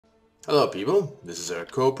Hello people, this is Eric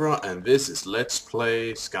Cobra and this is Let's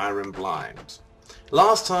Play Skyrim Blind.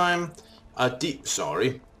 Last time, Daedra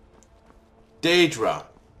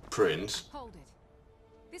Prince. Hold it.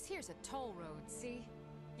 This here's a toll road, see?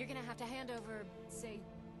 You're gonna have to hand over, say,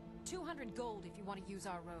 200 gold if you want to use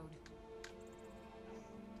our road.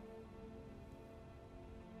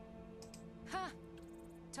 Ha!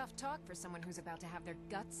 Tough talk for someone who's about to have their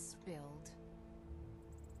guts spilled.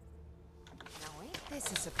 Now ain't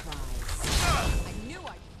this a surprise? I knew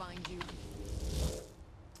I'd find you.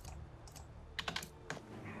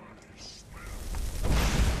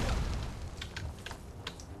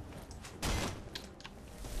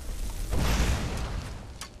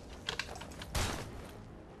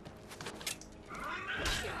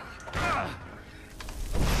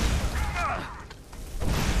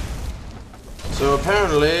 So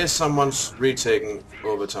apparently someone's retaken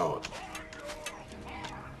over tower.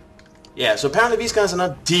 Yeah, so apparently these guys are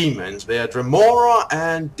not demons, they are Dremora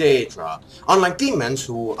and Daedra. Unlike demons,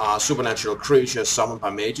 who are supernatural creatures summoned by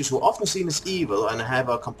mages who are often seen as evil and have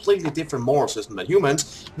a completely different moral system than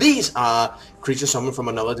humans, these are creatures summoned from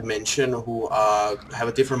another dimension who have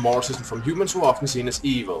a different moral system from humans who are often seen as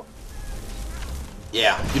evil.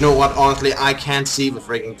 Yeah, you know what, honestly, I can't see the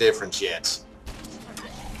freaking difference yet.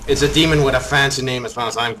 It's a demon with a fancy name as far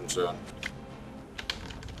as I'm concerned.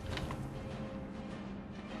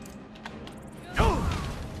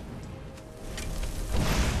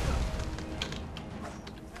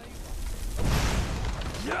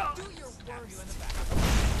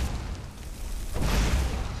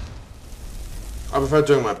 I prefer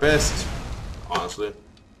doing my best, honestly.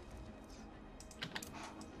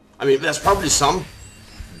 I mean, there's probably some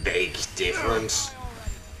big difference.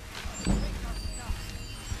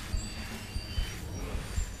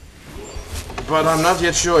 But I'm not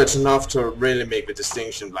yet sure it's enough to really make the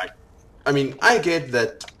distinction. Like, I mean, I get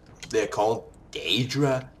that they're called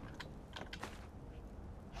Daedra,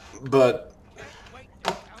 but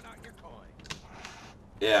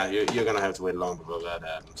yeah, you're gonna have to wait long before that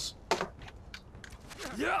happens.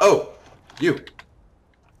 Oh, you.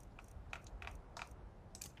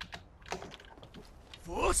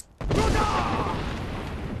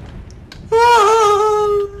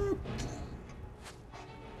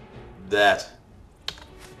 That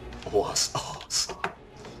was awesome.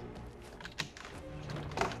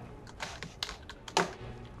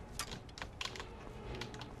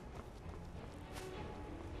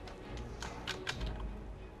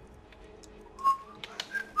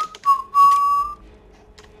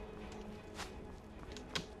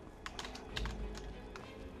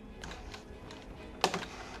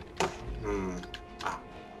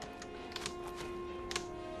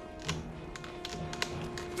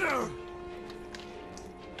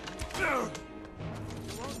 You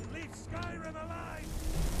won't leave Skyrim alive!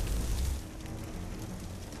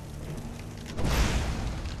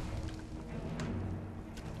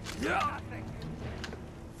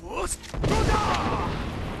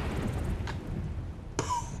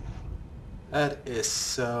 That is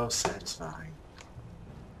so satisfying.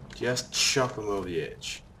 Just chop him over the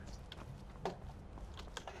edge.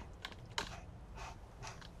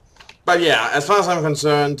 But yeah, as far as I'm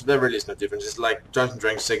concerned, there really is no difference. It's like Dungeons &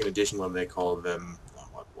 Dragons 2nd edition when they call them... oh,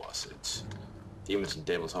 what was it? Demons and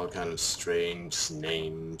devils, all kind of strange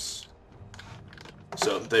names.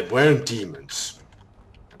 So they weren't demons.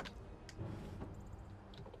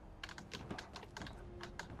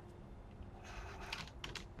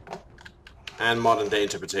 And modern day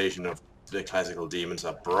interpretation of the classical demons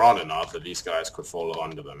are broad enough that these guys could fall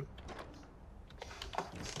under them.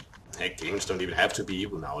 Heck, demons don't even have to be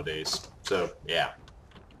evil nowadays. So, yeah.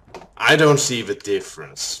 I don't see the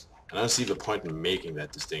difference. I don't see the point in making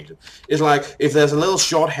that distinction. It's like, if there's a little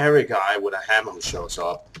short hairy guy with a hammer who shows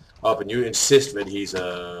up and you insist that he's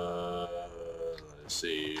a... let's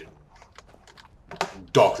see...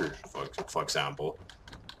 Doctor, for example.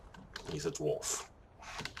 He's a dwarf.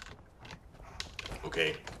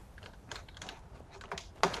 Okay.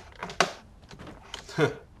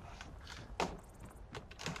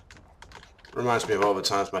 Reminds me of all the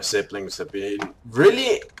times my siblings have been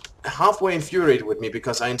really halfway infuriated with me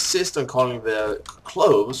because I insist on calling their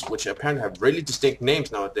clothes, which apparently have really distinct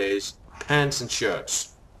names nowadays, pants and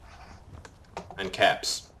shirts. And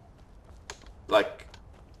caps. Like,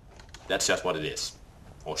 that's just what it is.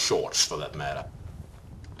 Or shorts, for that matter.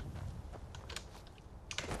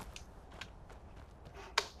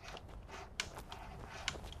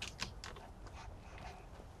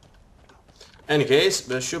 Any case,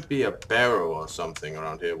 there should be a barrow or something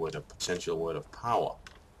around here with a potential word of power.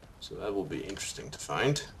 So that will be interesting to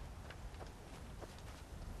find.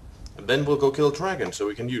 And then we'll go kill a dragon, so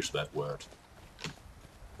we can use that word.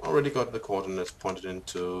 Already got the coordinates pointed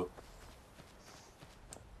into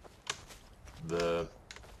the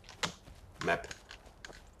map.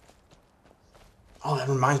 Oh, that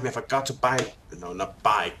reminds me, I forgot to buy... No, not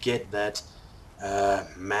buy, get that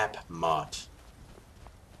map mod.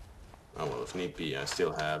 Oh well, if need be, I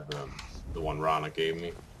still have the one Rana gave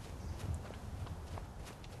me.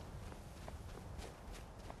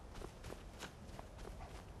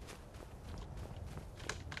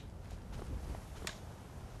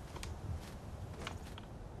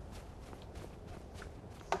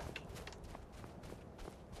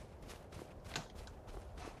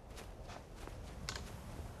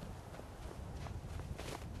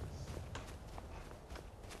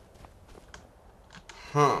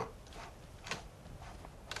 Huh.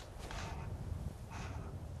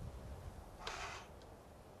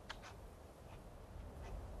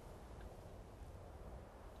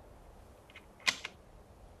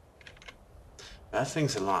 That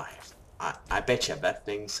thing's alive. I bet you that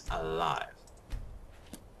thing's alive.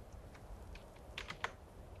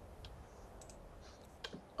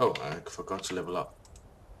 Oh, I forgot to level up.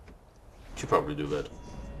 Should probably do that.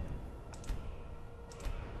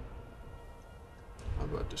 How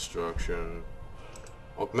about destruction?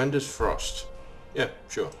 Augmented frost. Yeah,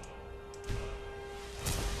 sure.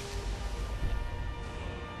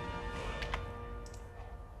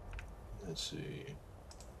 Let's see.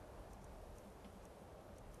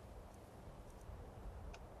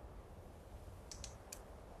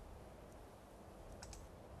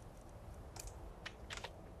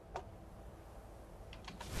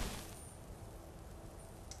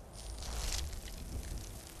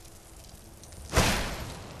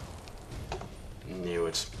 Knew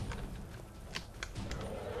it.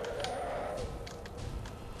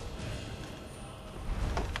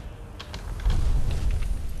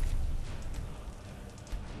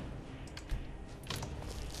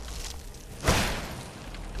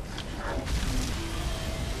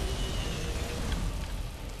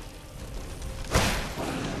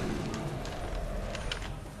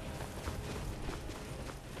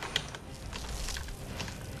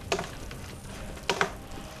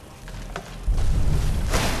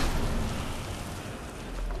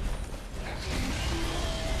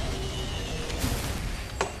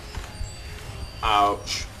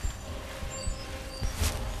 Ouch.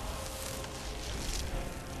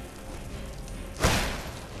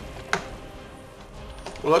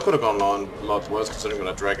 Well, that could have gone on a lot worse considering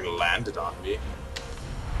when a dragon landed on me.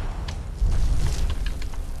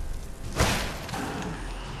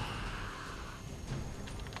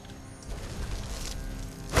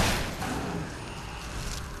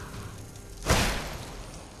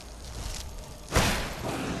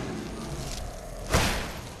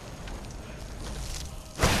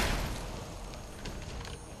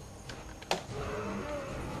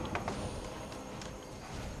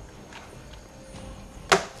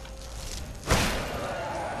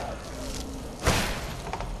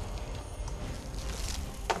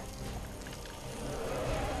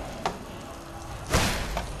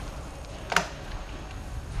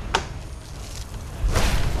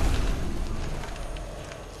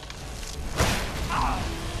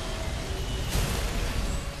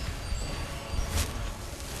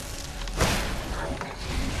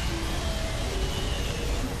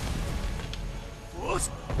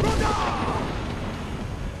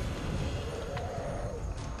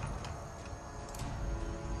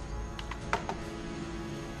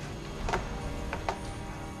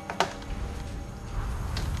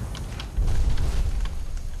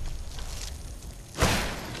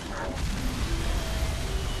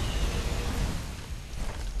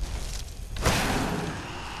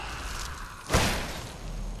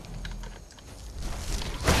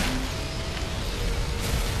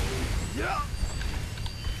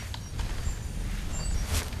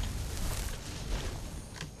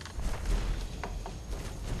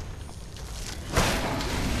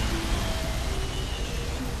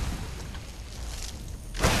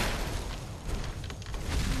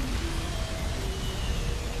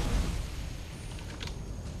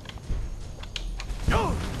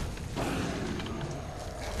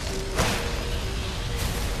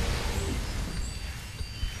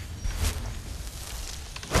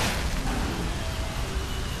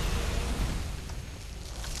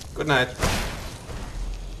 Good night.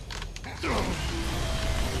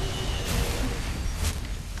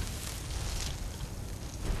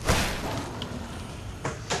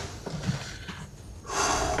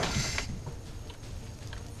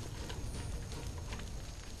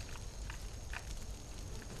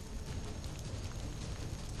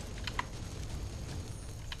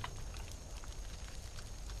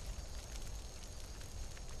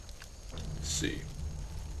 see.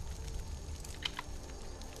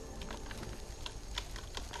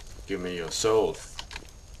 Give me your soul.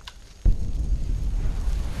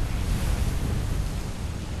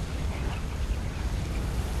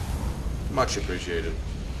 Much appreciated.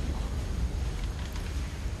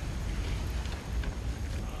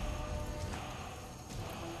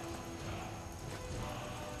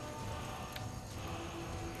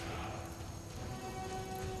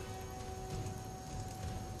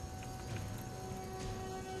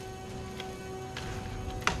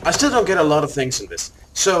 I still don't get a lot of things in this.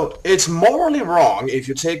 So, it's morally wrong if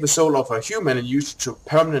you take the soul of a human and use it to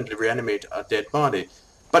permanently reanimate a dead body.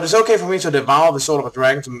 But it's okay for me to devour the soul of a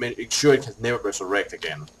dragon to make sure it can never resurrect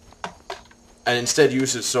again. And instead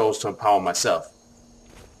use its souls to empower myself.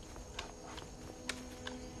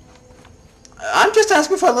 I'm just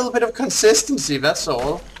asking for a little bit of consistency, that's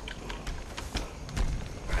all.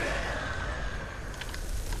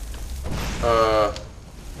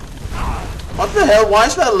 What the hell? Why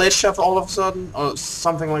is there a lich all of a sudden? Or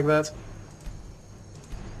something like that?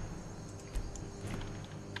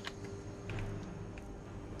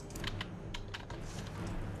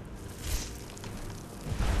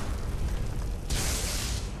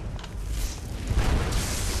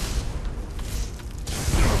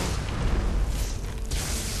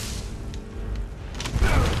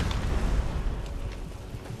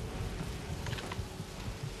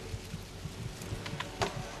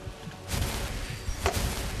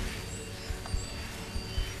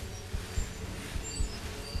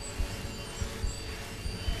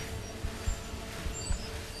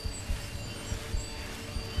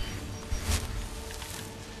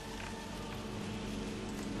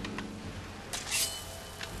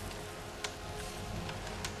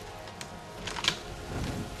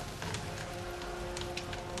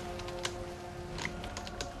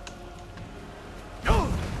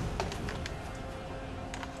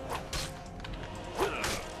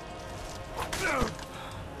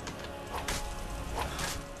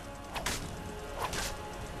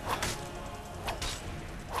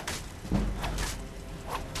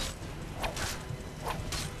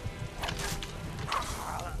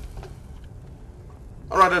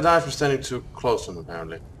 Alright, I died for standing too close to him,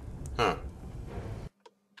 apparently. Huh.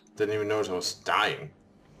 Didn't even notice I was dying.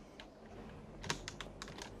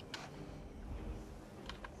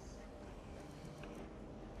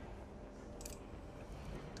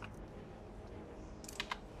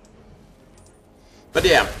 But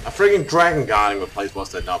yeah, a friggin' dragon guarding the place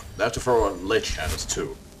wasn't enough. They have to throw a lich at us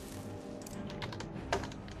too.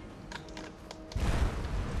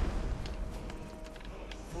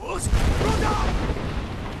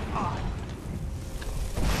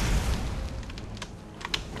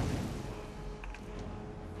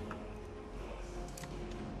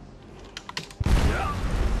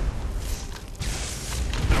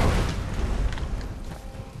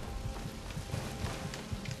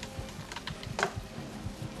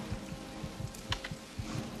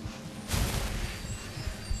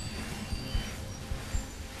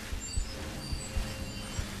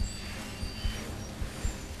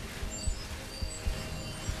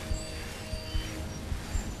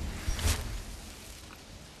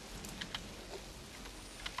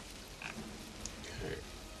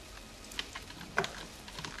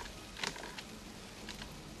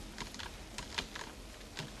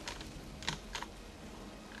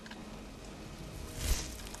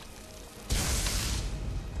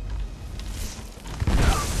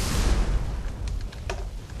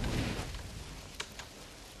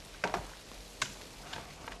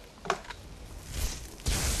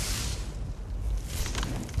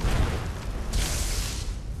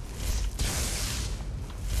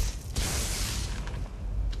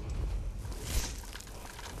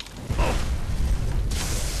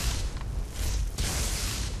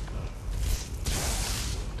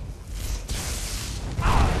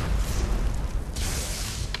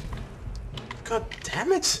 God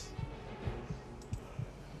damn it!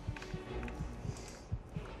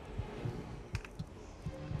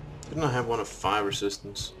 Didn't I have one of fire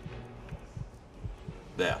resistance?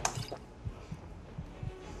 There.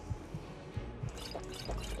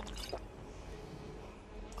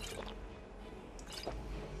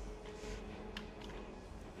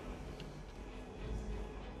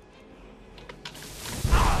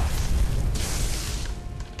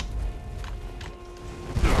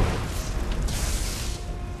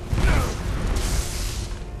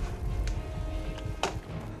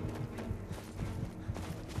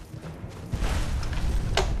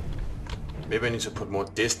 Maybe I need to put more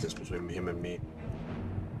distance between him and me.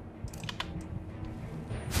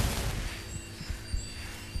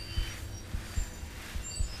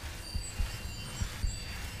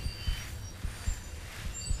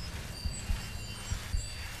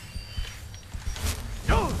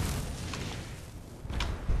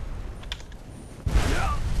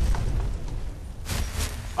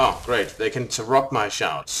 Oh, great. They can interrupt my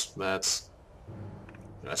shouts. That's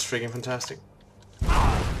freaking fantastic.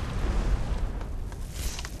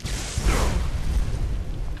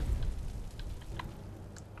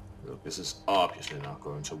 Look, this is obviously not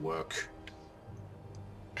going to work.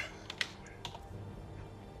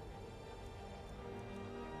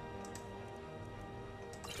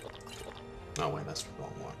 Oh wait, that's the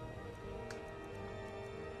wrong one.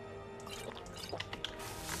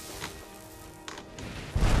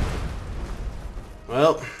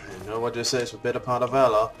 Well, you know what they say is a better part of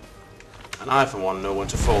valor. And I for one know when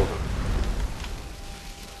to fold them.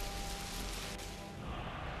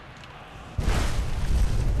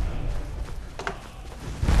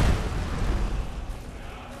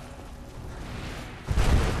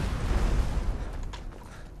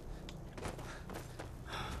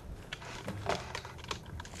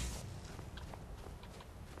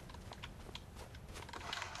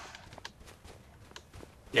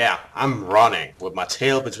 Yeah, I'm running with my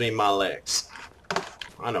tail between my legs.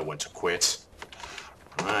 I know when to quit.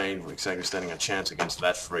 I ain't exactly standing a chance against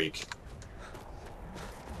that freak.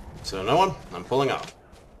 So no one, I'm pulling out.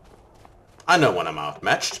 I know when I'm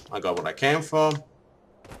outmatched. I got what I came for.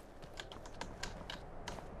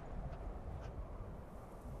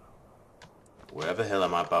 Where the hell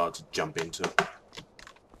am I about to jump into?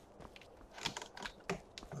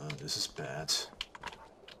 Oh, this is bad.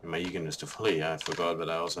 In my eagerness to flee, I forgot that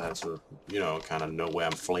I also had to, you know, kind of know where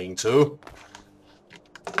I'm fleeing to.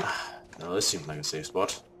 Now this seems like a safe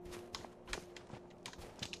spot.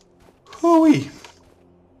 Hooey!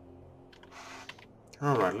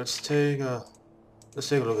 Alright, let's take a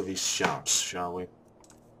look at these shops, shall we?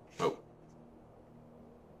 Oh.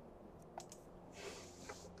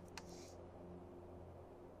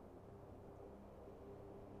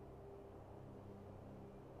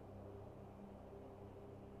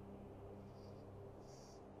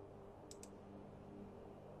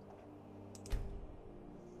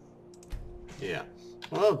 Yeah.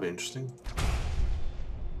 Well, that'll be interesting.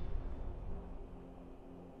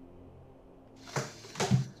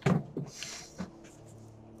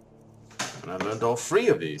 And I learned all 3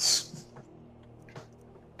 of these.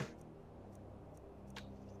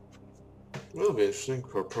 That'll be interesting.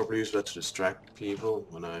 I'll probably use that to distract people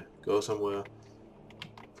when I go somewhere.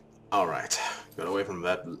 Alright. Got away from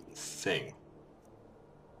that thing.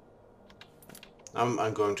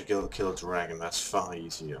 I'm going to kill a dragon. That's far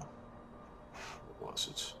easier. What was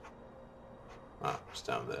it? Ah, it's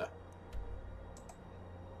down there.